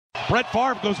Brett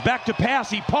Favre goes back to pass.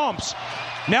 He pumps.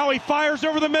 Now he fires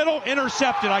over the middle.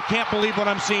 Intercepted. I can't believe what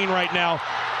I'm seeing right now.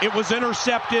 It was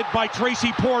intercepted by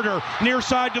Tracy Porter, near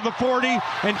side to the 40,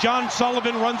 and John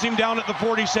Sullivan runs him down at the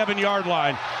 47-yard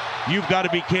line. You've got to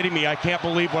be kidding me. I can't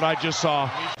believe what I just saw.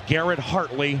 Garrett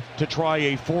Hartley to try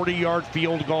a 40-yard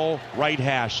field goal. Right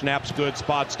hash. Snaps good.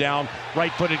 Spots down.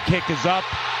 Right-footed kick is up.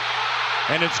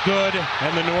 And it's good.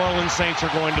 And the New Orleans Saints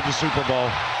are going to the Super Bowl.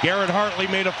 Garrett Hartley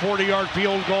made a 40-yard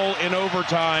field goal in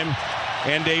overtime.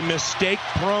 And a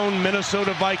mistake-prone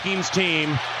Minnesota Vikings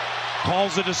team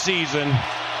calls it a season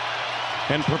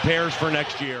and prepares for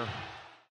next year.